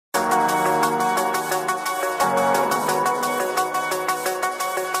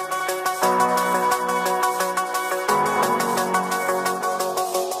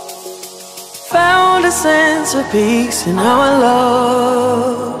sense of peace in our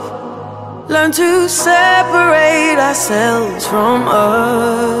love. Learn to separate ourselves from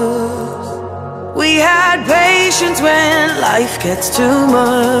us. We had patience when life gets too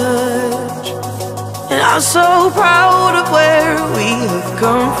much, and I'm so proud of where we have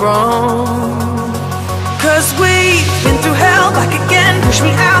come from. 'Cause we've been through hell, back again, push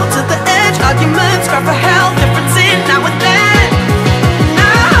me out to the edge. Arguments, cry for help, difference in now and then. And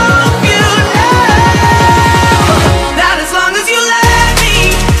I hope you know that as long as you let me,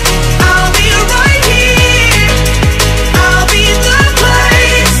 I'll be right here. I'll be the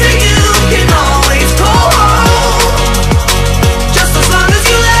place that you can always call home. Just as long as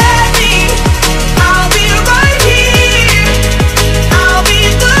you let me, I'll be right here. I'll be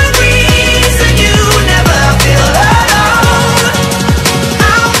the reason you never feel alone.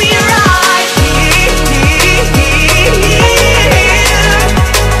 I'll be right here.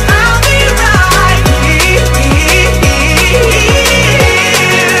 I'll be right here.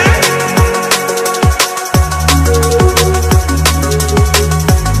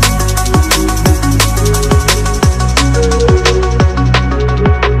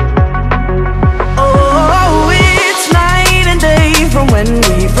 Oh, it's night and day from when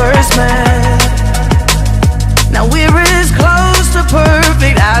we first met. Now we're as close to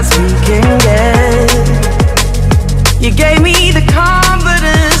perfect as we can get. You gave me the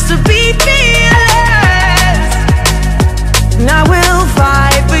confidence to be me.